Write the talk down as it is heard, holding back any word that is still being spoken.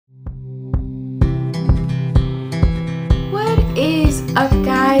up,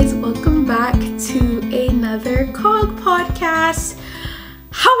 guys? Welcome back to another cog podcast.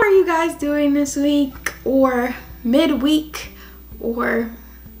 How are you guys doing this week, or midweek, or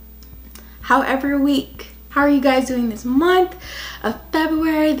however week? How are you guys doing this month of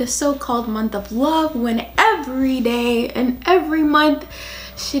February, the so-called month of love, when every day and every month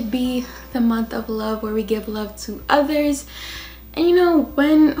should be the month of love, where we give love to others? And you know,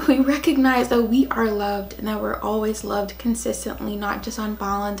 when we recognize that we are loved and that we're always loved consistently, not just on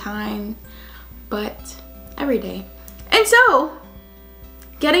Valentine, but every day. And so,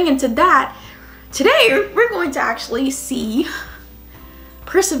 getting into that, today we're going to actually see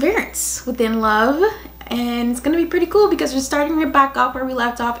perseverance within love. And it's going to be pretty cool because we're starting right back up where we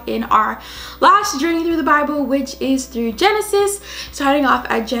left off in our last journey through the Bible, which is through Genesis, starting off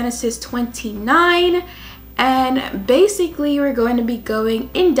at Genesis 29. And basically, we're going to be going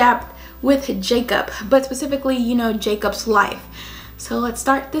in depth with Jacob, but specifically, you know, Jacob's life. So let's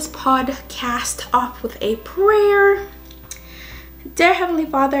start this podcast off with a prayer. Dear Heavenly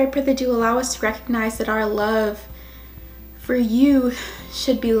Father, I pray that you allow us to recognize that our love for you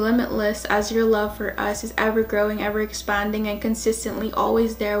should be limitless, as your love for us is ever growing, ever expanding, and consistently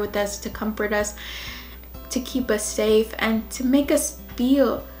always there with us to comfort us, to keep us safe, and to make us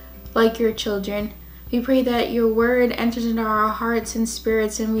feel like your children. We pray that your word enters into our hearts and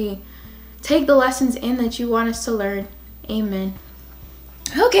spirits, and we take the lessons in that you want us to learn. Amen.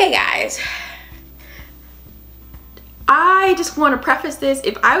 Okay, guys. I just want to preface this.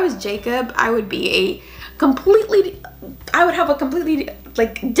 If I was Jacob, I would have a completely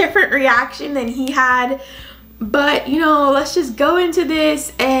like different reaction than he had. But you know, let's just go into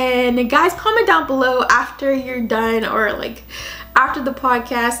this, and guys, comment down below after you're done, or like after the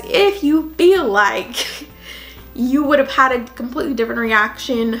podcast, if you feel like you would have had a completely different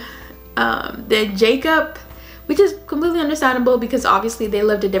reaction than Jacob, which is completely understandable because obviously they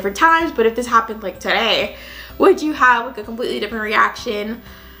lived at different times. But if this happened like today, would you have like a completely different reaction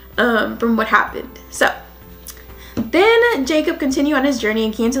from what happened? So then Jacob continued on his journey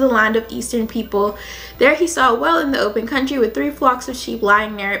and came to the land of eastern people. There he saw a well in the open country with 3 flocks of sheep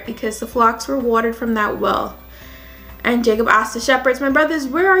lying near it, because the flocks were watered from that well. And Jacob asked the shepherds, "My brothers,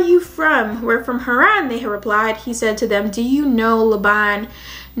 where are you from?" "We're from Haran," they replied. He said to them, "Do you know Laban,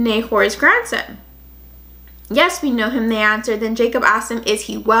 Nahor's grandson?" "Yes, we know him," they answered. Then Jacob asked them, "Is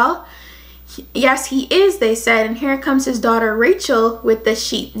he well?" "Yes, he is," they said. "And here comes his daughter Rachel with the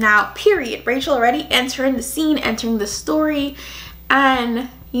sheep." Now, period. Rachel already entering the scene, entering the story, and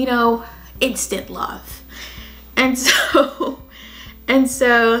you know, instant love. And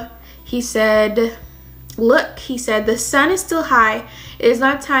so he said, "Look," he said, "the sun is still high. It is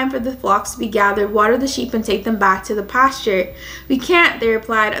not time for the flocks to be gathered. Water the sheep and take them back to the pasture." "We can't," they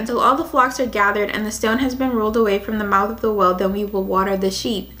replied, "until all the flocks are gathered and the stone has been rolled away from the mouth of the well. Then we will water the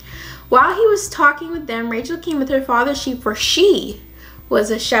sheep." While he was talking with them, Rachel came with her father's sheep, for she was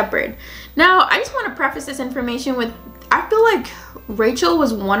a shepherd. Now, I just want to preface this information with, I feel like Rachel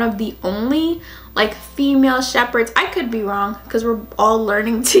was one of the only like female shepherds. I could be wrong because we're all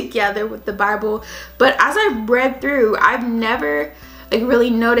learning together with the Bible, but as I read through, I've never like really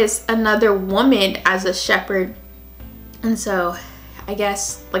noticed another woman as a shepherd. And so I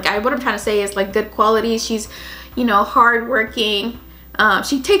guess like what I'm trying to say is like good qualities. She's, you know, hardworking.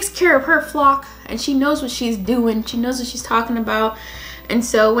 She takes care of her flock, and she knows what she's doing. She knows what she's talking about. And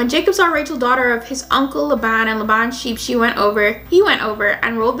so when Jacob saw Rachel, daughter of his uncle Laban, and Laban's sheep, he went over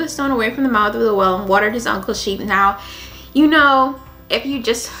and rolled the stone away from the mouth of the well and watered his uncle's sheep. Now, you know, if you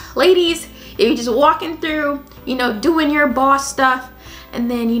just walking through, you know, doing your boss stuff,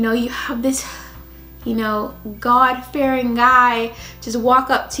 and then, you know, you have this, you know, God-fearing guy just walk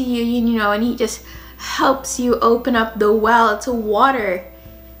up to you, you know, and he just helps you open up the well to water,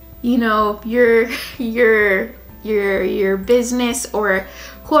 you know, your business, or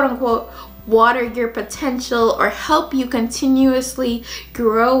quote unquote water your potential, or help you continuously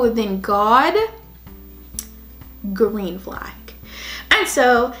grow within God. Green flag. And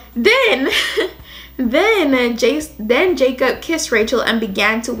so then Jacob kissed Rachel and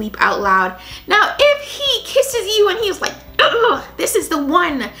began to weep out loud. Now, if he kisses you and he's like, "Ugh, this is the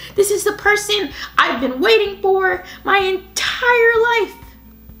one, this is the person I've been waiting for my entire life,"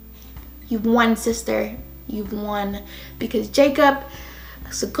 you've won, sister. You've won, because Jacob,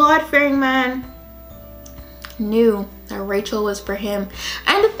 as a God-fearing man, knew that Rachel was for him.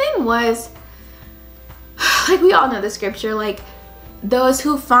 And the thing was, like we all know the scripture, like those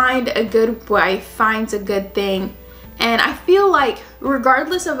who find a good wife finds a good thing. And I feel like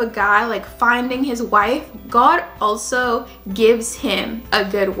regardless of a guy like finding his wife, God also gives him a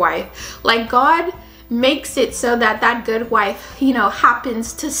good wife. Like God makes it so that that good wife, you know,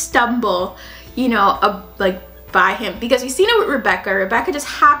 happens to stumble, you know, like by him. Because we've seen it with Rebecca. Rebecca just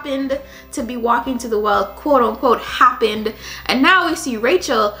happened to be walking to the well, quote unquote, happened. And now we see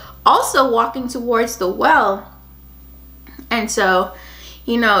Rachel also walking towards the well. And so,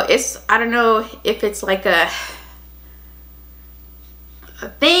 you know, it's, I don't know if it's like a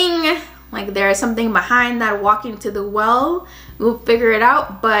thing, like there is something behind that walking to the well. We'll figure it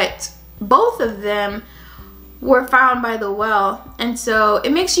out. But both of them were found by the well. And so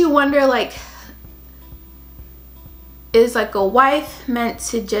it makes you wonder, like, is like a wife meant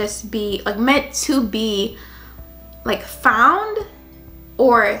to just be like found,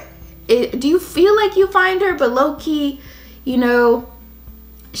 or do you feel like you find her, but low-key, you know,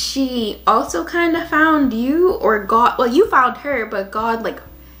 she also kind of found you? Or God, well, you found her, but God like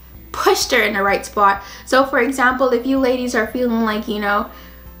pushed her in the right spot. So for example, if you ladies are feeling like, you know,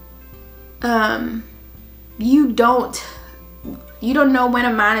 you don't know when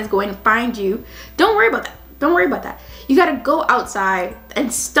a man is going to find you, don't worry about that. Don't worry about that. You got to go outside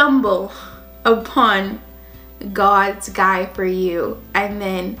and stumble upon God's guy for you, and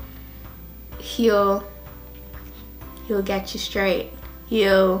then he'll get you straight.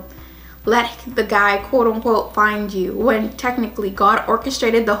 He'll let the guy, quote unquote, find you, when technically God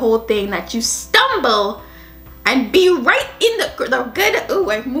orchestrated the whole thing, that you stumble and be right in the good, oh,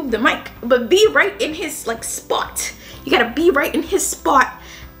 I moved the mic, but be right in his like spot. You gotta be right in his spot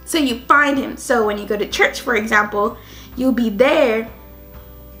so you find him. So when you go to church, for example, you'll be there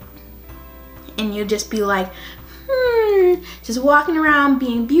and you'll just be like, just walking around,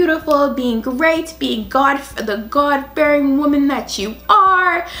 being beautiful, being great, being the God-fearing woman that you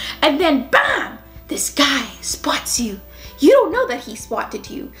are, and then bam, this guy spots you. You don't know that he spotted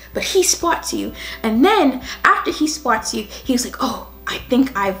you, but he spots you. And then after he spots you, he's like, oh, I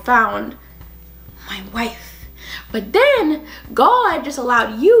think I found my wife. But then God just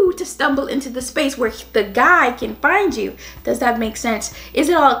allowed you to stumble into the space where the guy can find you. Does that make sense? Is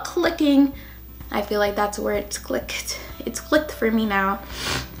it all clicking? I feel like that's where it's clicked. It's clicked for me now.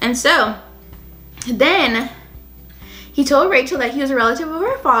 And so then he told Rachel that he was a relative of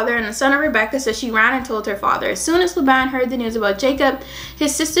her father and the son of Rebecca, so she ran and told her father. As soon as Laban heard the news about Jacob,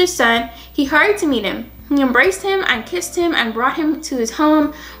 his sister's son, he hurried to meet him. He embraced him and kissed him and brought him to his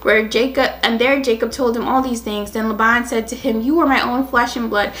home, where there Jacob told him all these things. Then Laban said to him, you are my own flesh and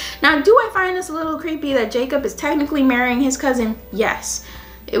blood. Now, do I find this a little creepy that Jacob is technically marrying his cousin? Yes.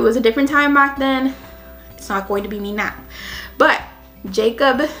 It was a different time back then. It's not going to be me now. But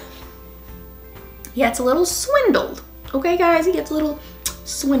Jacob, he gets a little swindled. Okay, guys, he gets a little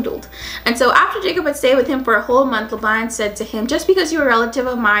swindled. And so after Jacob had stayed with him for a whole month, Laban said to him, just because you're a relative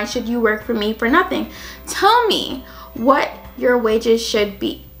of mine, should you work for me for nothing? Tell me what your wages should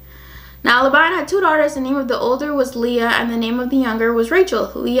be. Now Laban had 2 daughters. The name of the older was Leah, and the name of the younger was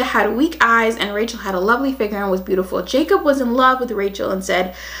Rachel. Leah had weak eyes, and Rachel had a lovely figure and was beautiful. Jacob was in love with Rachel and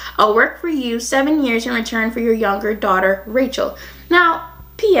said, I'll work for you 7 years in return for your younger daughter, Rachel. Now,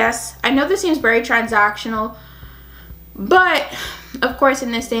 P.S. I know this seems very transactional, but of course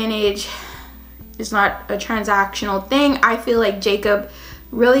in this day and age, it's not a transactional thing. I feel like Jacob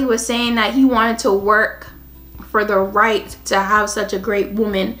really was saying that he wanted to work for the right to have such a great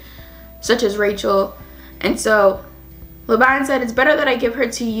woman such as Rachel. And so Laban said, it's better that I give her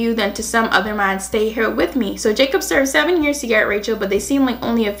to you than to some other man. Stay here with me. So Jacob served 7 years to get Rachel, but they seemed like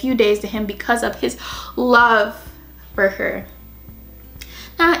only a few days to him because of his love for her.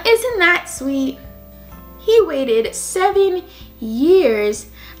 Now, isn't that sweet? He waited 7 years,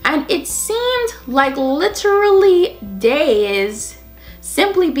 and it seemed like literally days,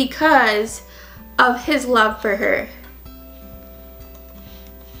 simply because of his love for her.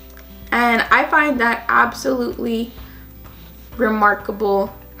 And I find that absolutely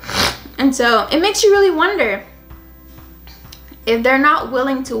remarkable. And so it makes you really wonder, if they're not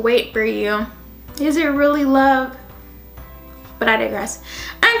willing to wait for you, is it really love? But I digress.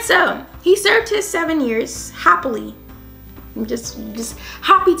 And so he served his 7 years happily. I'm just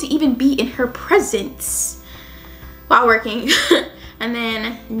happy to even be in her presence while working. And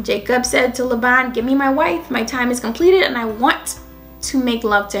then Jacob said to Laban, give me my wife. My time is completed and I want to make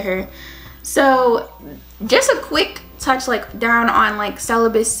love to her. So just a quick touch like down on like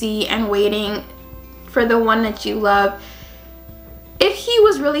celibacy and waiting for the one that you love. If he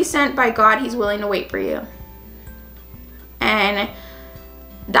was really sent by God, he's willing to wait for you. And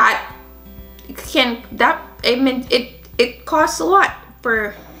it costs a lot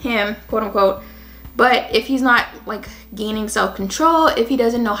for him, quote unquote. But if he's not like gaining self-control, if he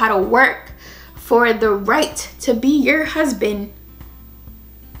doesn't know how to work for the right to be your husband,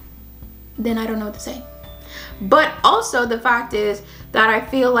 then I don't know what to say. But also the fact is that I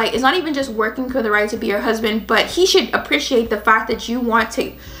feel like it's not even just working for the right to be your husband, but he should appreciate the fact that you want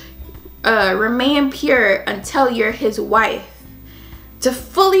to remain pure until you're his wife, to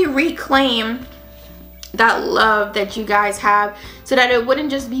fully reclaim that love that you guys have, so that it wouldn't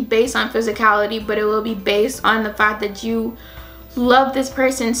just be based on physicality, but it will be based on the fact that you love this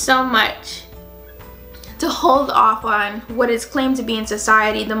person so much to hold off on what is claimed to be in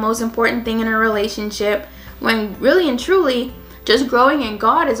society the most important thing in a relationship, when really and truly just growing in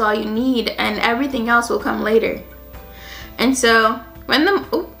God is all you need, and everything else will come later. And so when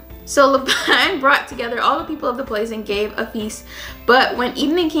Laban brought together all the people of the place and gave a feast. But when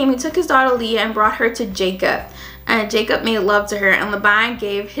evening came, he took his daughter Leah and brought her to Jacob. And Jacob made love to her, and Laban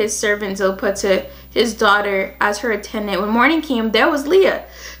gave his servant Zilpah to his daughter as her attendant. When morning came, there was Leah.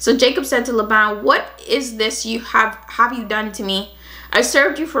 So Jacob said to Laban, "What is this you have you done to me? I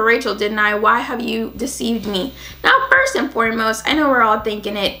served you for Rachel, didn't I? Why have you deceived me?" Now, first and foremost, I know we're all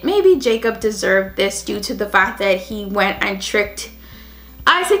thinking it. Maybe Jacob deserved this due to the fact that he went and tricked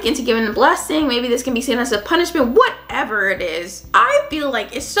Isaac into giving a blessing. Maybe this can be seen as a punishment. Whatever it is, I feel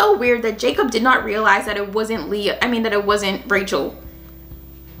like it's so weird that Jacob did not realize that it wasn't that it wasn't Rachel.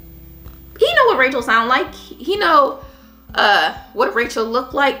 He know what Rachel sounded like. He know what Rachel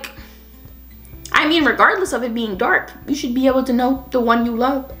looked like. I mean, regardless of it being dark, you should be able to know the one you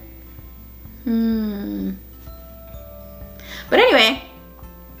love. But anyway,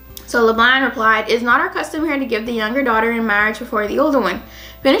 so Laban replied, "It is not our custom here to give the younger daughter in marriage before the older one.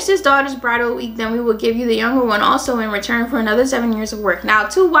 Finish this daughter's bridal week, then we will give you the younger one also in return for another 7 years of work." Now,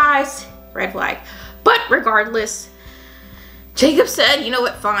 2 wives, red flag. But regardless, Jacob said, you know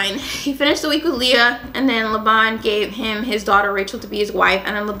what, fine. He finished the week with Leah, and then Laban gave him his daughter Rachel to be his wife,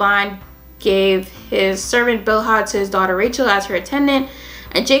 and then Laban gave his servant Bilhah to his daughter Rachel as her attendant.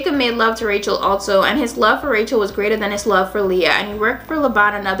 And Jacob made love to Rachel also, and his love for Rachel was greater than his love for Leah, and he worked for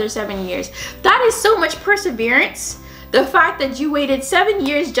Laban another 7 years. That is so much perseverance. The fact that you waited 7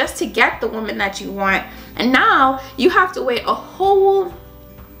 years just to get the woman that you want, and now you have to wait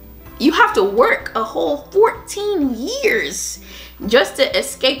you have to work a whole 14 years just to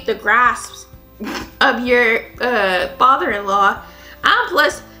escape the grasp of your father-in-law. And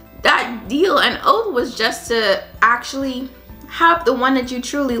plus, that deal and oath was just to actually have the one that you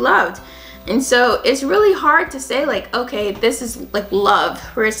truly loved. And so it's really hard to say, like, okay, this is like love.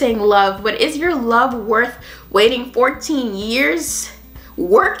 We're saying love, but is your love worth waiting 14 years?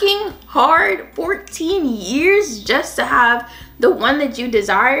 Working hard 14 years just to have the one that you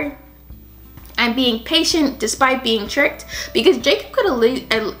desire? And being patient despite being tricked? Because Jacob could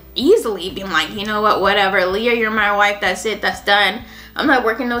have easily been like, you know what, whatever, Leah, you're my wife, that's it, that's done. I'm not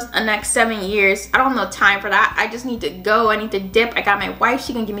working those next 7 years. I don't have no time for that. I just need to go. I need to dip. I got my wife.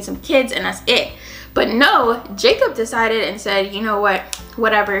 She can give me some kids, and that's it. But no, Jacob decided and said, you know what,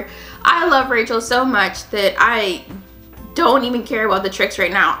 whatever. I love Rachel so much that I don't even care about the tricks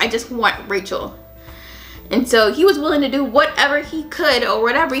right now. I just want Rachel. And so he was willing to do whatever he could, or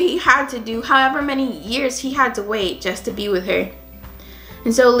whatever he had to do, however many years he had to wait just to be with her.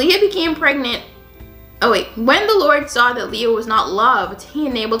 And so Leah became pregnant. When the Lord saw that Leah was not loved, he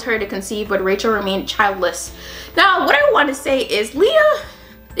enabled her to conceive, but Rachel remained childless. Now, what I want to say is Leah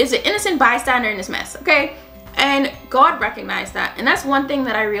is an innocent bystander in this mess, okay? And God recognized that. And that's one thing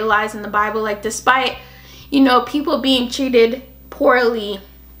that I realized in the Bible, like, despite, you know, people being treated poorly,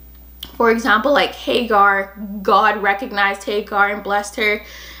 for example, like Hagar, God recognized Hagar and blessed her.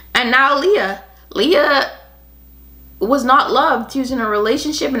 And now Leah was not loved. She was in a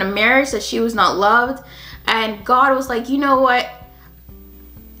relationship, in a marriage that she was not loved. And God was like, you know what?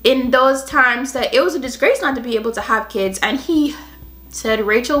 In those times that it was a disgrace not to be able to have kids. And he said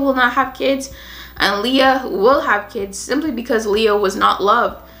Rachel will not have kids and Leah will have kids, simply because Leah was not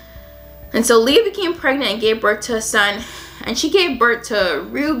loved. And so Leah became pregnant and gave birth to a son. And she gave birth to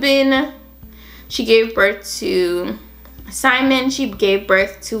Reuben. She gave birth to Simon. She gave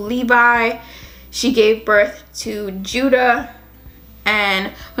birth to Levi. She gave birth to Judah.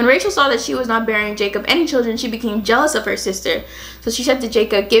 And when Rachel saw that she was not bearing Jacob any children, she became jealous of her sister. So she said to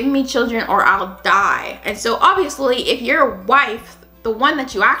Jacob, "Give me children or I'll die." And so obviously, if your wife, the one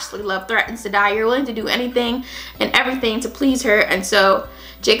that you actually love, threatens to die, you're willing to do anything and everything to please her. And so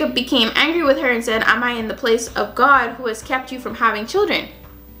Jacob became angry with her and said, "Am I in the place of God who has kept you from having children?"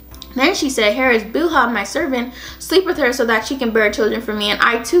 Then she said, "Here is Bilhah, my servant. Sleep with her so that she can bear children for me, and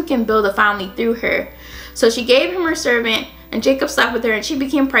I too can build a family through her." So she gave him her servant, and Jacob slept with her, and she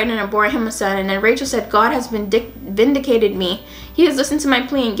became pregnant and bore him a son. And then Rachel said, "God has vindicated me. He has listened to my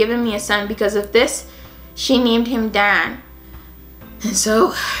plea and given me a son." Because of this, she named him Dan. And so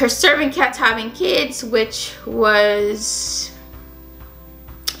her servant kept having kids, which was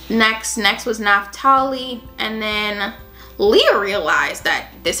next was Naphtali, and then Leah realized that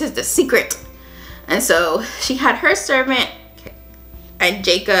this is the secret. And so she had her servant and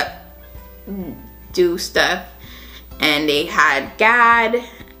Jacob do stuff, and they had Gad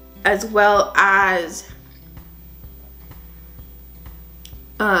as well as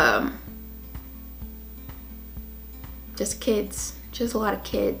just kids, just a lot of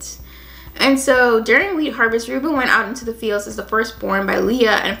kids. And so during wheat harvest, Reuben went out into the fields as the firstborn by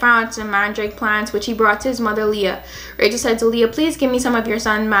Leah and found some mandrake plants, which he brought to his mother Leah. Rachel said to Leah, "Please give me some of your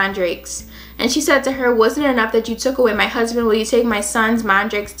son's mandrakes." And she said to her, "Wasn't it enough that you took away my husband? Will you take my son's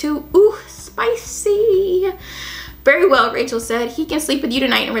mandrakes too?" Ooh, spicy. "Very well," Rachel said. "He can sleep with you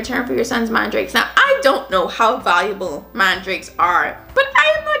tonight in return for your son's mandrakes." Now, I don't know how valuable mandrakes are, but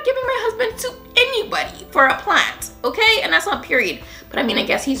I am not giving my husband to anybody for a plant, okay? And that's not period. But I mean, I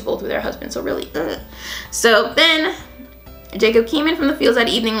guess he's both with her husband, so really, So then Jacob came in from the fields that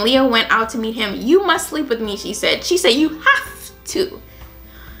evening. Leah went out to meet him. "You must sleep with me," she said. She said, "You have to.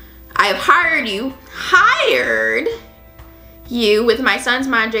 I have hired you with my son's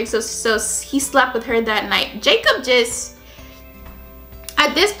mandrake." So he slept with her that night. Jacob just,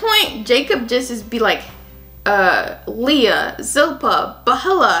 at this point, Jacob just is be like, Leah, Zilpah,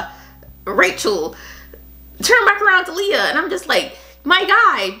 Bahila, Rachel, turn back around to Leah. And I'm just like, my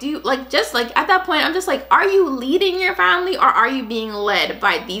guy, do you, like, just like, at that point, I'm just like, are you leading your family, or are you being led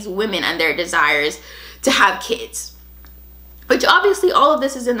by these women and their desires to have kids? Which obviously all of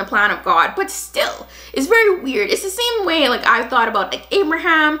this is in the plan of God, but still, it's very weird. It's the same way like I thought about like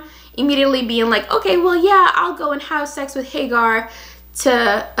Abraham immediately being like, okay, well, yeah, I'll go and have sex with Hagar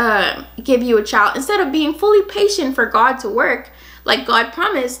to give you a child, instead of being fully patient for God to work like God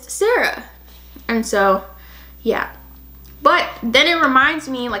promised Sarah. And so, yeah. But then it reminds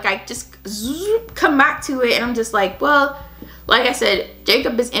me, like, I just come back to it and I'm just like, well, like I said,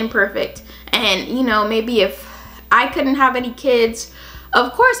 Jacob is imperfect. And, you know, maybe if I couldn't have any kids,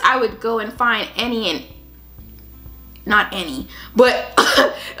 of course I would go and find not any, but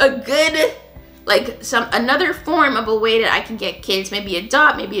a good, like, another form of a way that I can get kids, maybe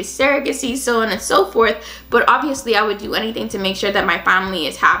adopt, maybe a surrogacy, so on and so forth. But obviously I would do anything to make sure that my family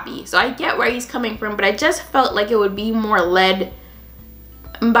is happy. So I get where he's coming from, but I just felt like it would be more led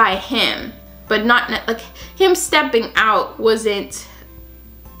by him, but not like him stepping out wasn't,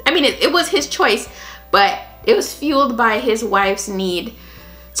 I mean, it was his choice, but it was fueled by his wife's need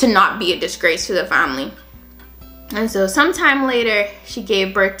to not be a disgrace to the family. And so sometime later, she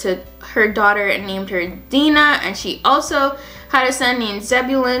gave birth to her daughter and named her Dinah, and she also had a son named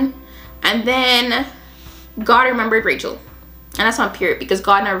Zebulun. And then God remembered Rachel, and that's not pure because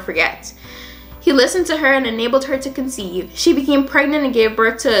God never forgets. He listened to her and enabled her to conceive. She became pregnant and gave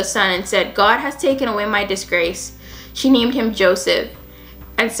birth to a son and said, "God has taken away my disgrace." She named him Joseph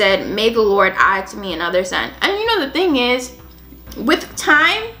and said, "May the Lord add to me another son." And you know, the thing is, with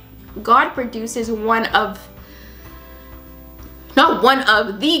time, God produces not one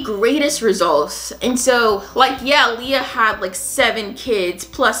of the greatest results. And so, like, yeah, Leah had like 7 kids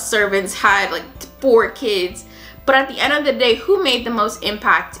plus servants had like 4 kids, but at the end of the day, who made the most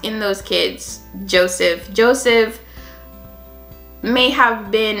impact in those kids? Joseph may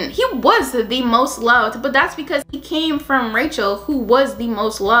have been, he was the most loved, but that's because he came from Rachel, who was the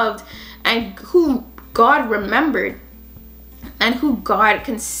most loved and who God remembered, and who God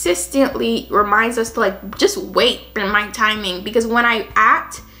consistently reminds us to, like, just wait in my timing, because when I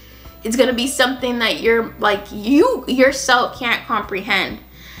act, it's gonna be something that you're like, you yourself can't comprehend.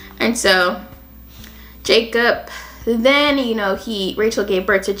 And so Jacob, then, you know, Rachel gave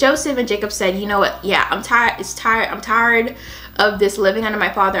birth to Joseph, and Jacob said, "You know what, yeah, I'm tired of this living under my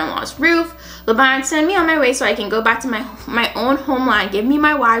father-in-law's roof. Laban, send me on my way so I can go back to my own homeland. Give me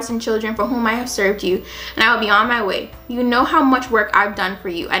my wives and children for whom I have served you, and I will be on my way. You know how much work I've done for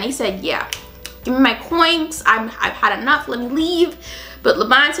you." And he said, "Yeah, give me my coins. I've had enough. Let me leave." But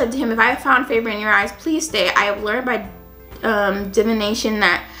Laban said to him, "If I have found favor in your eyes, please stay. I have learned by divination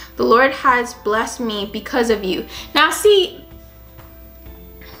that the Lord has blessed me because of you." Now, see,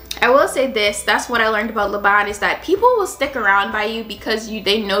 I will say this, that's what I learned about Laban, is that people will stick around by you because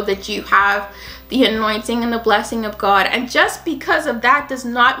they know that you have the anointing and the blessing of God. And just because of that does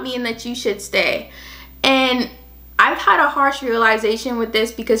not mean that you should stay. And I've had a harsh realization with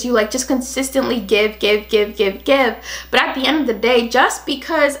this, because you like just consistently give. But at the end of the day, just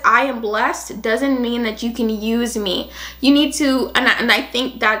because I am blessed doesn't mean that you can use me. You need to, and I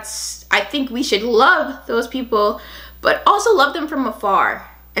think we should love those people, but also love them from afar.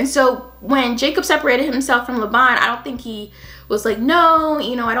 And so when Jacob separated himself from Laban, I don't think he was like, no,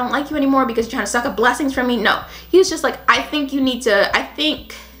 you know, I don't like you anymore because you're trying to suck up blessings from me. No, he was just like, I think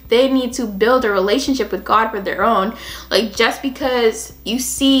they need to build a relationship with God for their own. Like, just because you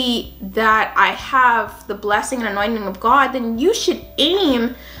see that I have the blessing and anointing of God, then you should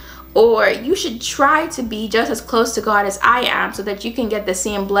aim, or you should try to be just as close to God as I am, so that you can get the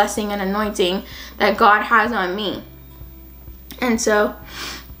same blessing and anointing that God has on me. And so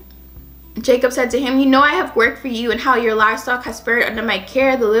Jacob said to him, you know I have worked for you, and how your livestock has fared under my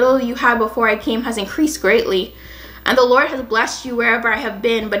care. The little you had before I came has increased greatly, and the Lord has blessed you wherever I have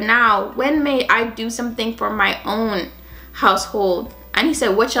been. But now, when may I do something for my own household? And he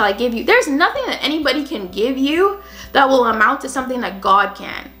said, what shall I give you? There's nothing that anybody can give you that will amount to something that God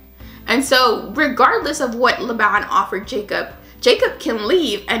can. And so regardless of what Laban offered Jacob, Jacob can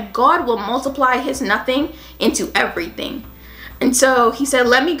leave, and God will multiply his nothing into everything. And so he said,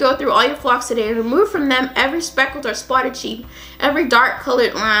 let me go through all your flocks today and remove from them every speckled or spotted sheep, every dark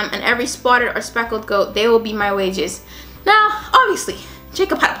colored lamb, and every spotted or speckled goat. They will be my wages. Now, obviously,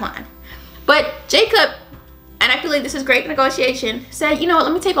 Jacob had a plan. But Jacob, and I feel like this is great negotiation, said, you know what,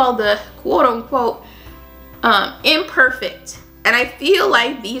 let me take all the quote unquote imperfect. And I feel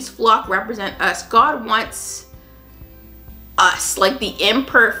like these flock represent us. God wants us, like the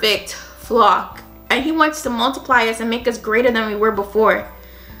imperfect flock. And he wants to multiply us and make us greater than we were before.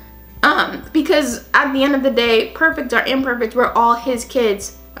 Because at the end of the day, perfect or imperfect, we're all his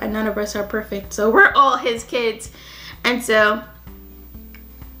kids. And none of us are perfect, so we're all his kids. And so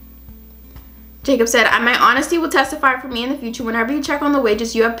Jacob said, my honesty will testify for me in the future. Whenever you check on the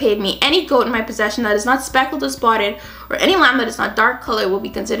wages you have paid me, any goat in my possession that is not speckled or spotted, or any lamb that is not dark colored, will be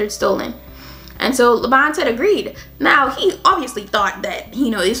considered stolen. And so Laban said, agreed. Now, he obviously thought that,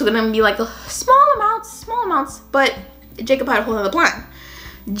 you know, these were going to be like small amounts, but Jacob had a whole other plan.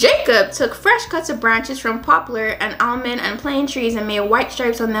 Jacob took fresh cuts of branches from poplar and almond and plane trees and made white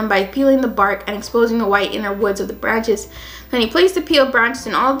stripes on them by peeling the bark and exposing the white inner woods of the branches. Then he placed the peeled branches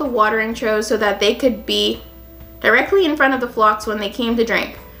in all of the watering troughs so that they could be directly in front of the flocks when they came to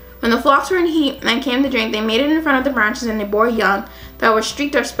drink. When the flocks were in heat and came to drink, they made it in front of the branches, and they bore young that were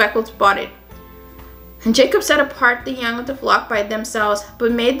streaked or speckled spotted. And Jacob set apart the young of the flock by themselves,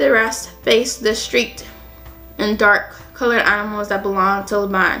 but made the rest face the streaked and dark colored animals that belonged to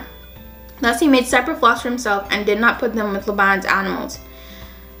Laban. Thus he made separate flocks for himself and did not put them with Laban's animals.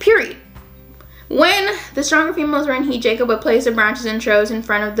 Period. When the stronger females were in heat, Jacob would place the branches in troughs in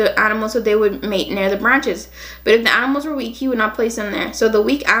front of the animals so they would mate near the branches. But if the animals were weak, he would not place them there. So the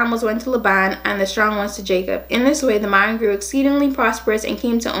weak animals went to Laban and the strong ones to Jacob. In this way, the man grew exceedingly prosperous and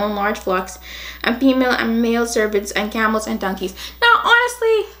came to own large flocks and female and male servants and camels and donkeys. Now,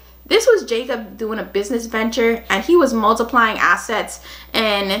 honestly, this was Jacob doing a business venture, and he was multiplying assets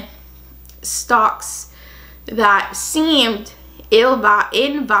and stocks that seemed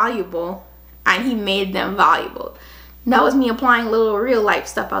invaluable, and he made them valuable. That was me applying a little real life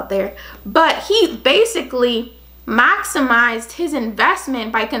stuff out there. But he basically maximized his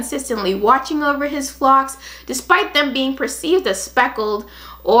investment by consistently watching over his flocks, despite them being perceived as speckled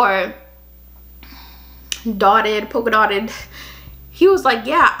or dotted, polka dotted. He was like,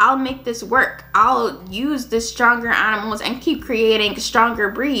 yeah, I'll make this work. I'll use the stronger animals and keep creating stronger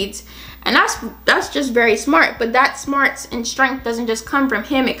breeds. And that's just very smart. But that smarts and strength doesn't just come from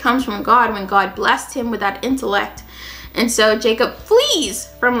him. It comes from God, when God blessed him with that intellect. And so Jacob flees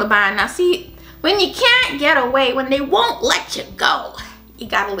from Laban. Now see, when you can't get away, when they won't let you go, you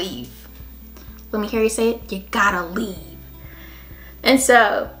gotta leave. Let me hear you say it. You gotta leave. And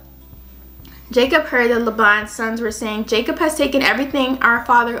so Jacob heard that Laban's sons were saying, Jacob has taken everything our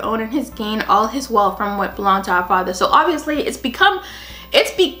father owned and has gained all his wealth from what belonged to our father. So obviously it's became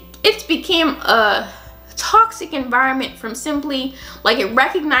a toxic environment from simply like it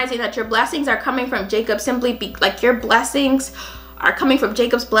recognizing that your blessings are coming from Jacob, like your blessings are coming from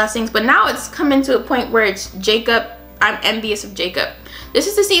Jacob's blessings. But now it's coming to a point where it's Jacob, I'm envious of Jacob. This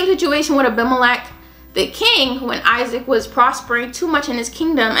is the same situation with Abimelech, the king, when Isaac was prospering too much in his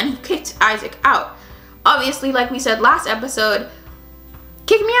kingdom and he kicked Isaac out. Obviously, like we said last episode,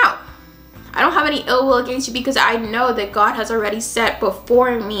 kick me out. I don't have any ill will against you because I know that God has already set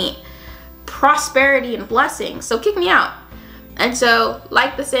before me prosperity and blessings. So kick me out. And so,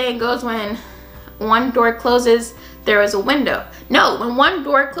 like the saying goes, when one door closes, there is a window. No, when one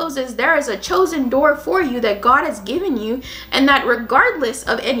door closes, there is a chosen door for you that God has given you, and that regardless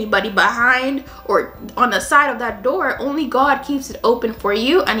of anybody behind or on the side of that door, only God keeps it open for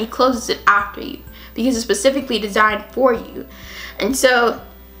you, and he closes it after you because it's specifically designed for you. And so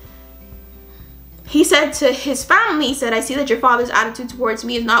he said to his family, he said, I see that your father's attitude towards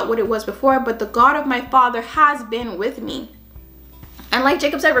me is not what it was before, but the God of my father has been with me. And like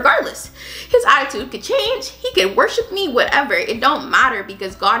Jacob said, regardless, his attitude could change. He could worship me, whatever. It don't matter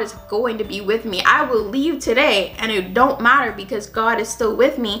because God is going to be with me. I will leave today and it don't matter because God is still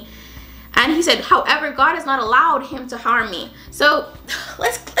with me. And he said, however, God has not allowed him to harm me. So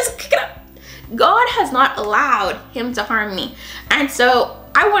let's kick it up. God has not allowed him to harm me. And so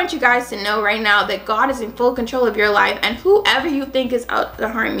I want you guys to know right now that God is in full control of your life, and whoever you think is out to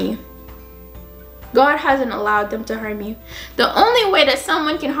harm you, God hasn't allowed them to harm you. The only way that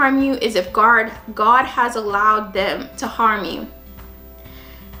someone can harm you is if God has allowed them to harm you.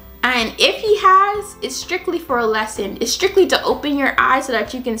 And if he has, it's strictly for a lesson. It's strictly to open your eyes so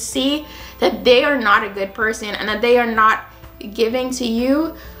that you can see that they are not a good person and that they are not giving to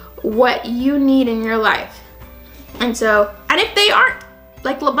you what you need in your life. And if they aren't,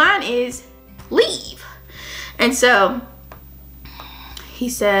 like Laban is, leave. And so he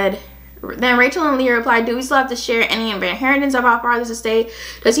said, then Rachel and Leah replied, do we still have to share any of the inheritance of our father's estate?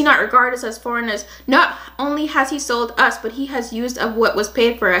 Does he not regard us as foreigners? Not only has he sold us, but he has used of what was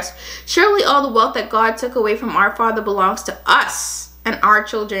paid for us. Surely all the wealth that God took away from our father belongs to us and our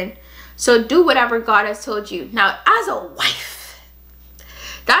children. So do whatever God has told you. Now, as a wife,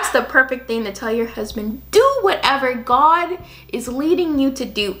 that's the perfect thing to tell your husband. Do whatever God is leading you to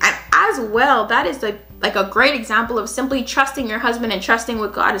do. And as well, that is like a great example of simply trusting your husband and trusting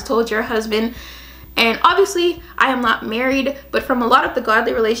what God has told your husband. And obviously, I am not married, but from a lot of the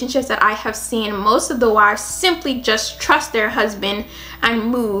godly relationships that I have seen, most of the wives simply just trust their husband and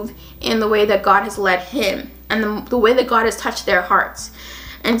move in the way that God has led him and the way that God has touched their hearts.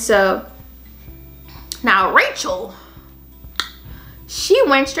 And so now Rachel, she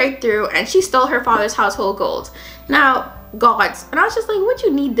went straight through and she stole her father's household gold. Now, God's. And I was just like, what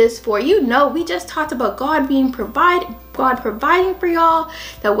you need this for? You know, we just talked about God providing for y'all,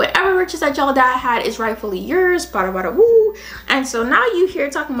 that whatever riches that y'all dad had is rightfully yours, bada bada woo. And so now you here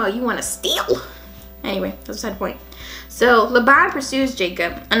talking about you want to steal. Anyway, that's beside the point. So Laban pursues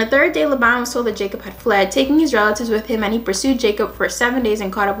Jacob. On the third day, Laban was told that Jacob had fled, taking his relatives with him, and he pursued Jacob for 7 days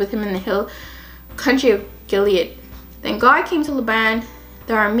and caught up with him in the hill country of Gilead. Then God came to Laban,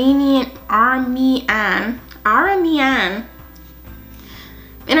 the Aramean,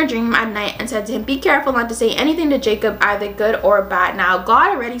 in a dream at night and said to him, be careful not to say anything to Jacob, either good or bad. Now,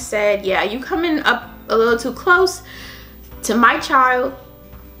 God already said, yeah, you coming up a little too close to my child.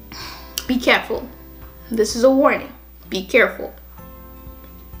 Be careful. This is a warning. Be careful.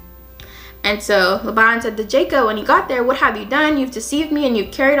 And so Laban said to Jacob, when he got there, what have you done? You've deceived me and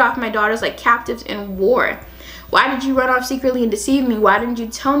you've carried off my daughters like captives in war. Why did you run off secretly and deceive me? Why didn't you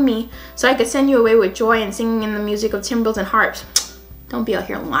tell me so I could send you away with joy and singing in the music of timbrels and harps? Don't be out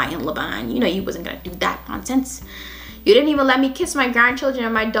here lying, Laban. You know you wasn't going to do that nonsense. You didn't even let me kiss my grandchildren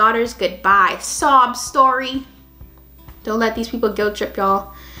and my daughters goodbye. Sob story. Don't let these people guilt trip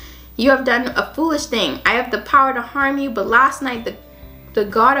y'all. You have done a foolish thing. I have the power to harm you, but last night the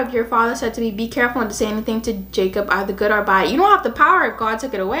God of your father said to me, be careful not to say anything to Jacob, either good or bad. You don't have the power if God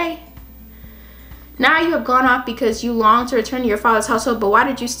took it away. Now you have gone off because you long to return to your father's household, but why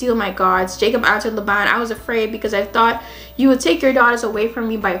did you steal my gods? Jacob answered Laban, I was afraid because I thought you would take your daughters away from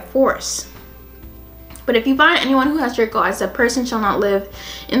me by force. But if you find anyone who has your gods, that person shall not live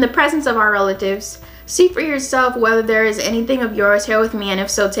in the presence of our relatives. See for yourself whether there is anything of yours here with me, and if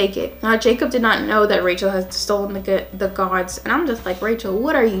so, take it. Now Jacob did not know that Rachel had stolen the gods, and I'm just like, Rachel,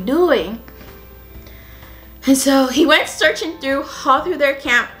 what are you doing? And so he went searching all through their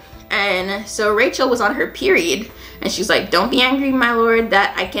camp. And so Rachel was on her period, and she's like, don't be angry, my lord,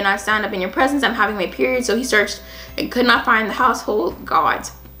 that I cannot stand up in your presence. I'm having my period. So he searched and could not find the household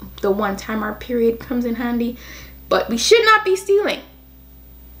gods. The one time our period comes in handy. But we should not be stealing.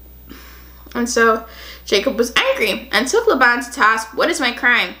 And so Jacob was angry and took Laban to task. What is my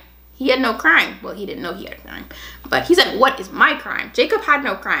crime? He had no crime. Well, he didn't know he had a crime. But he said, what is my crime? Jacob had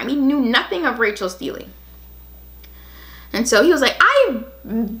no crime. He knew nothing of Rachel stealing. And so he was like, I've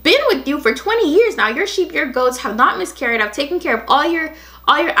been with you for 20 years now. Your sheep, your goats have not miscarried. I've taken care of all your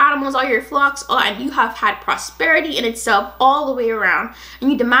animals, all your flocks, and you have had prosperity in itself all the way around. And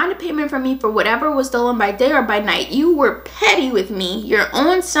you demanded payment from me for whatever was stolen by day or by night. You were petty with me, your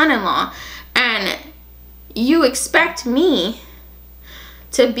own son-in-law, and you expect me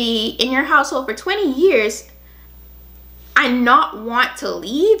to be in your household for 20 years and not want to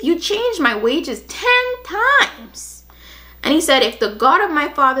leave? You changed my wages 10 times. And he said, if the God of my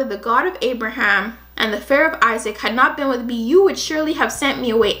father, the God of Abraham, and the Pharaoh of Isaac had not been with me, you would surely have sent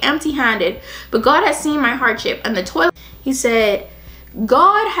me away empty-handed. But God has seen my hardship and the toil. He said,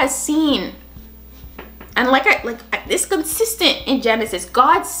 God has seen And it's consistent in Genesis.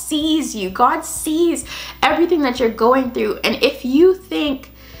 God sees you. God sees everything that you're going through. And if you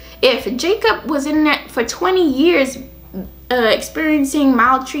think, if Jacob was in that for 20 years experiencing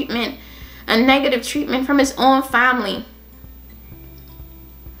maltreatment and negative treatment from his own family,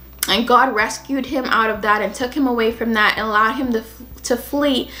 and God rescued him out of that and took him away from that and allowed him to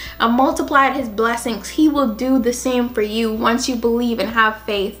flee and multiplied his blessings, he will do the same for you once you believe and have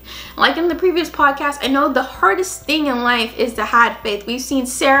faith. Like in the previous podcast, I know the hardest thing in life is to have faith. We've seen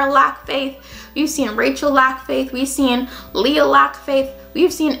Sarah lack faith. We've seen Rachel lack faith. We've seen Leah lack faith.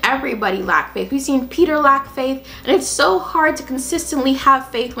 We've seen everybody lack faith. We've seen Peter lack faith. And it's so hard to consistently have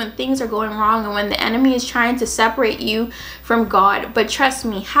faith when things are going wrong and when the enemy is trying to separate you from God. But trust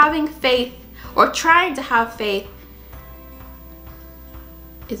me, having faith or trying to have faith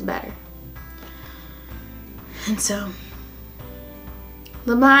is better. And so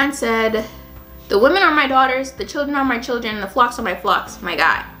Laban said, the women are my daughters, the children are my children, and the flocks are my flocks. My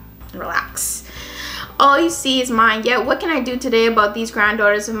God, relax. All you see is mine. Yet what can I do today about these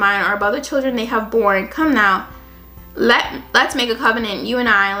granddaughters of mine or about the children they have born? Come now, let's make a covenant, you and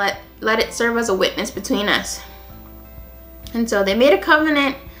I, let it serve as a witness between us. And so they made a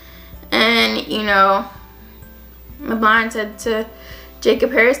covenant, and Laban said to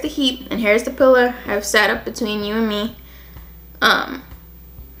Jacob, here's the heap and here's the pillar I've set up between you and me.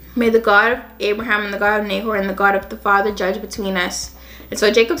 May the God of Abraham and the God of Nahor and the God of the father judge between us. And so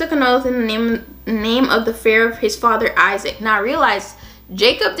Jacob took an oath in the name of the fear of his father Isaac. Now realize,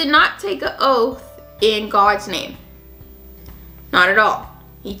 Jacob did not take an oath in God's name. Not at all.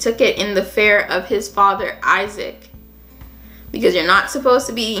 He took it in the fear of his father Isaac. Because you're not supposed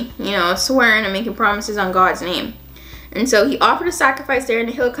to be, swearing and making promises on God's name. And so he offered a sacrifice there in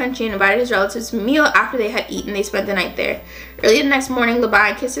the hill country and invited his relatives to a meal. After they had eaten, they spent the night there. Early the next morning,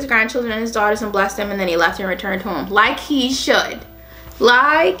 Laban kissed his grandchildren and his daughters and blessed them, and then he left and returned home. Like he should.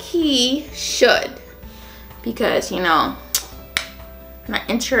 Like he should. Because, I'm not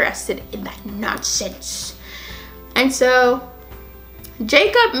interested in that nonsense. And so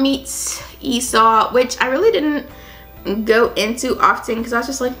Jacob meets Esau, which I really didn't go into often because I was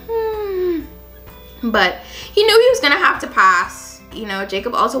just like, But he knew he was going to have to pass.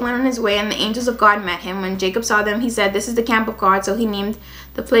 Jacob also went on his way, and the angels of God met him. When Jacob saw them, he said, this is the camp of God. So he named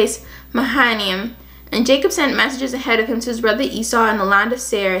the place Mahanaim. And Jacob sent messengers ahead of him to his brother Esau in the land of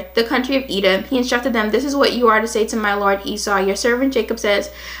Seir, the country of Edom. He instructed them, this is what you are to say to my lord Esau. Your servant Jacob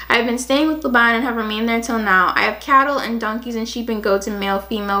says, I have been staying with Laban and have remained there till now. I have cattle and donkeys and sheep and goats and male,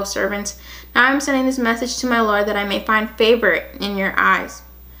 female servants. Now I am sending this message to my lord that I may find favor in your eyes.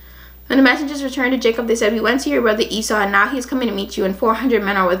 When the messengers returned to Jacob, they said, we went to your brother Esau, and now he is coming to meet you, and 400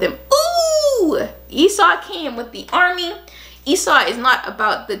 men are with him. Ooh! Esau came with the army. Esau is not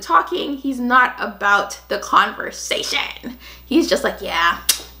about the talking. He's not about the conversation. He's just like, yeah,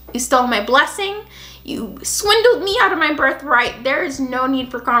 you stole my blessing. You swindled me out of my birthright. There is no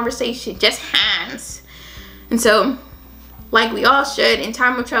need for conversation, just hands. And so, like we all should, in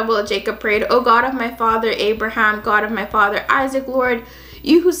time of trouble, Jacob prayed, O God of my father Abraham, God of my father Isaac, Lord,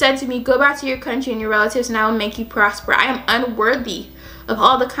 you who said to me, go back to your country and your relatives, and I will make you prosper. I am unworthy of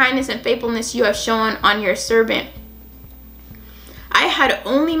all the kindness and faithfulness you have shown on your servant. I had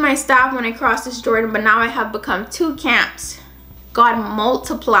only my staff when I crossed this Jordan, but now I have become 2 camps. God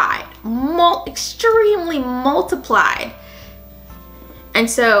multiplied, extremely multiplied. And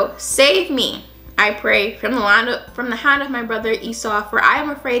so save me, I pray, from the hand of my brother Esau, for I am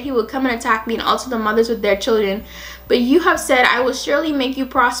afraid he will come and attack me and also the mothers with their children. But you have said, I will surely make you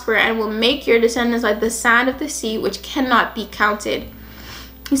prosper and will make your descendants like the sand of the sea, which cannot be counted.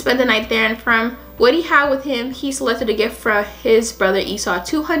 He spent the night there, and from what he had with him, he selected a gift for his brother Esau,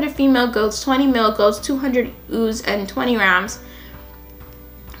 200 female goats, 20 male goats, 200 ewes, and 20 rams,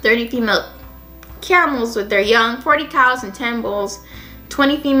 30 female camels with their young, 40 cows and 10 bulls,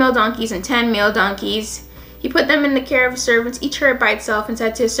 20 female donkeys and 10 male donkeys. He put them in the care of his servants, each herd by itself, and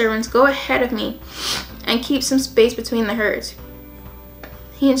said to his servants, go ahead of me and keep some space between the herds.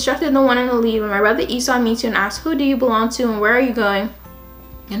 He instructed the one in the lead, when my brother Esau meets you and asks, who do you belong to and where are you going?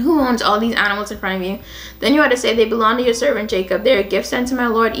 And who owns all these animals in front of you? Then you ought to say, they belong to your servant Jacob. They are a gift sent to my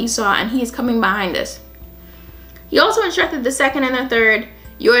lord Esau, and he is coming behind us. He also instructed the second and the third,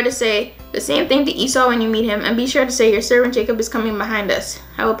 you are to say the same thing to Esau when you meet him, and be sure to say, your servant Jacob is coming behind us.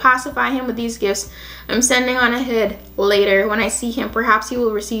 I will pacify him with these gifts I'm sending on ahead later. When I see him, perhaps he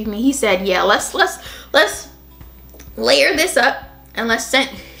will receive me. He said, yeah, let's layer this up, and let's send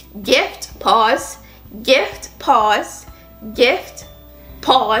gift, pause, gift, pause, gift,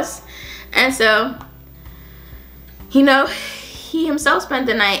 pause. And so, he himself spent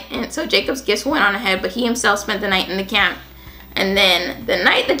the night, and so Jacob's gifts went on ahead, but he himself spent the night in the camp. And then the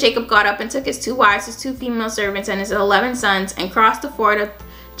night that Jacob got up and took his 2 wives, his 2 female servants, and his 11 sons, and crossed the ford of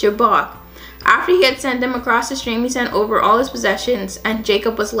Jabbok. After he had sent them across the stream, he sent over all his possessions, and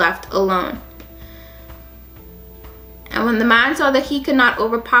Jacob was left alone. And when the man saw that he could not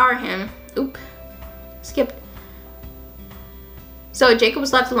overpower him, So Jacob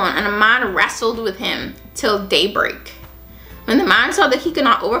was left alone, and a man wrestled with him till daybreak. When the man saw that he could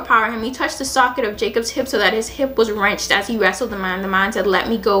not overpower him, he touched the socket of Jacob's hip so that his hip was wrenched as he wrestled the man. The man said, "Let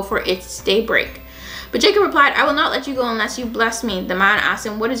me go, for it's daybreak." But Jacob replied, "I will not let you go unless you bless me." The man asked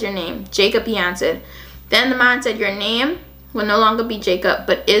him, "What is your name?" "Jacob," he answered. Then the man said, "Your name will no longer be Jacob,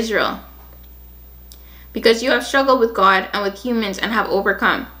 but Israel, because you have struggled with God and with humans and have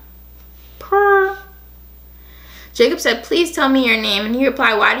overcome." Purr. Jacob said, "Please tell me your name." And he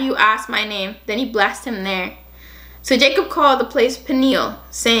replied, "Why do you ask my name?" Then he blessed him there. So Jacob called the place Peniel,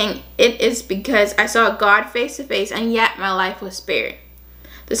 saying, "It is because I saw God face to face, and yet my life was spared."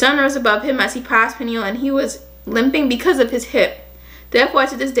 The sun rose above him as he passed Peniel, and he was limping because of his hip. Therefore,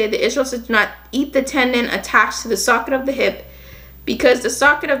 to this day, the Israelites do not eat the tendon attached to the socket of the hip, because the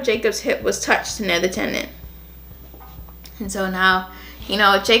socket of Jacob's hip was touched near the tendon. And so now,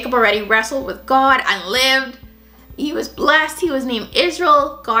 Jacob already wrestled with God and lived. He was blessed. He was named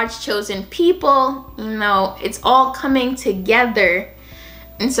Israel, God's chosen people. It's all coming together.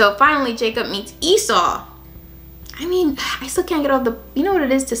 And so finally, Jacob meets Esau. I still can't get over you know what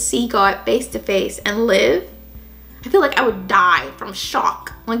it is to see God face to face and live? I feel like I would die from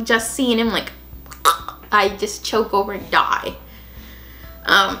shock. Like just seeing him, I just choke over and die.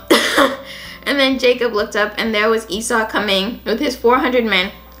 And then Jacob looked up, and there was Esau coming with his 400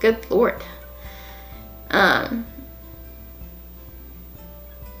 men. Good Lord.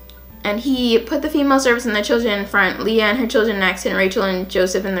 And he put the female servants and their children in front, Leah and her children next, and Rachel and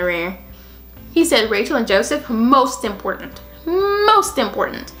Joseph in the rear. He said, "Rachel and Joseph, most important. Most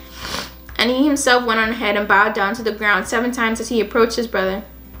important." And he himself went on ahead and bowed down to the ground 7 times as he approached his brother.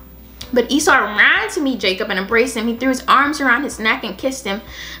 But Esau ran to meet Jacob and embraced him. He threw his arms around his neck and kissed him,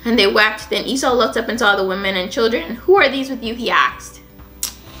 and they wept. Then Esau looked up and saw the women and children. "Who are these with you?" he asked.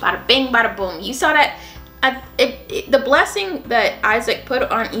 Bada bing, bada boom. You saw that? The blessing that Isaac put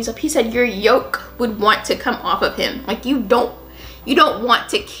on Esau, he said your yoke would want to come off of him. Like you don't want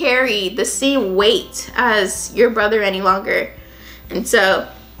to carry the same weight as your brother any longer. And so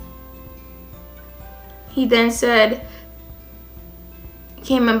he then said,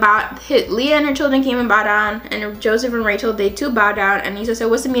 Leah and her children came and bowed down, and Joseph and Rachel, they too bowed down. And Esau said,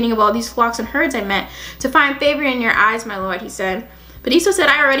 "What's the meaning of all these flocks and herds I met? To find favor in your eyes, my lord," he said. But Esau said,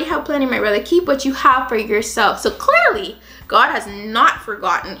 "I already have plenty, my brother. Keep what you have for yourself." So clearly, God has not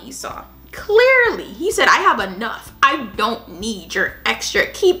forgotten Esau. Clearly, he said, "I have enough. I don't need your extra.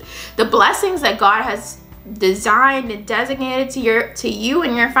 Keep the blessings that God has designed and designated to you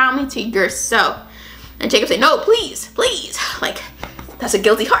and your family to yourself." And Jacob said, "No, please, please." That's a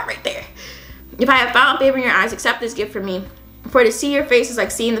guilty heart right there. "If I have found favor in your eyes, accept this gift from me. For to see your face is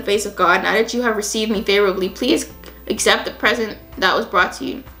like seeing the face of God. Now that you have received me favorably, please accept the present that was brought to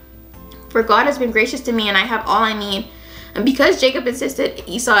you. For God has been gracious to me, and I have all I need." And because Jacob insisted,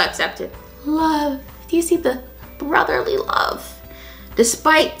 Esau accepted. Love. Do you see the brotherly love?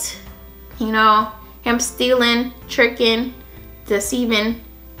 Despite, him stealing, tricking, deceiving,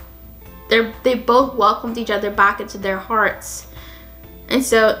 they both welcomed each other back into their hearts. And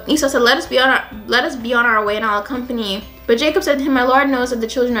so Esau said, let us be on our way, and I'll accompany you." But Jacob said to him, "My Lord knows that the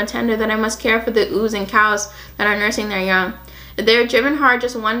children are tender, that I must care for the ewes and cows that are nursing their young. If they are driven hard,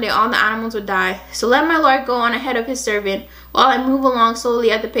 just one day all the animals would die. So let my Lord go on ahead of his servant, while I move along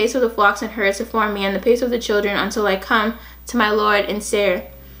slowly at the pace of the flocks and herds before me, and the pace of the children, until I come to my Lord in Seir."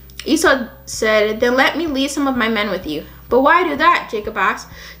 Esau said, "Then let me lead some of my men with you." "But why do that?" Jacob asked.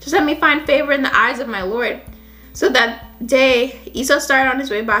 "Just let me find favor in the eyes of my Lord." So that day Esau started on his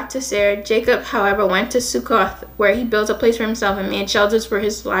way back to Seir. Jacob, however, went to Succoth, where he built a place for himself and made shelters for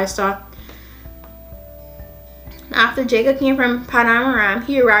his livestock. After Jacob came from Paddan Aram,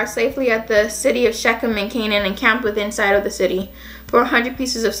 he arrived safely at the city of Shechem in Canaan and camped within sight of the city for 100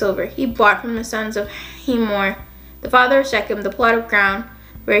 pieces of silver. He bought from the sons of Hamor, the father of Shechem, the plot of ground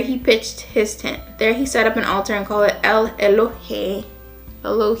where he pitched his tent. There he set up an altar and called it El Elohe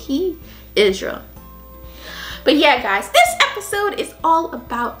Israel. But yeah, guys, this episode is all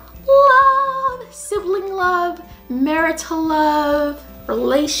about love, sibling love, marital love,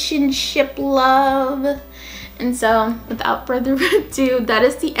 relationship love. And so without further ado, that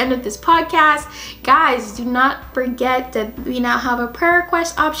is the end of this podcast. Guys, do not forget that we now have a prayer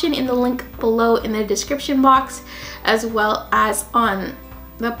request option in the link below in the description box, as well as on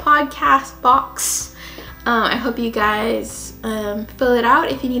the podcast box. I hope you guys fill it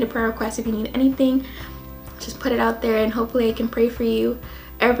out. If you need a prayer request, if you need anything, just put it out there, and hopefully I can pray for you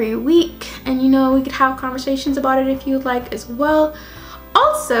every week. And we could have conversations about it if you'd like as well.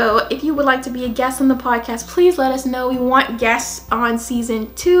 Also, if you would like to be a guest on the podcast, please let us know. We want guests on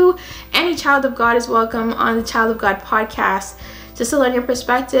season 2. Any child of God is welcome on the Child of God podcast, just to learn your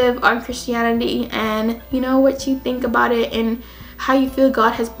perspective on Christianity and what you think about it and how you feel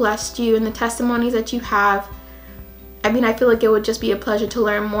God has blessed you and the testimonies that you have. I feel like it would just be a pleasure to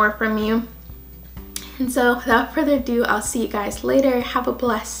learn more from you. And so without further ado, I'll see you guys later. Have a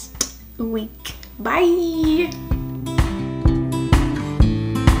blessed week. Bye.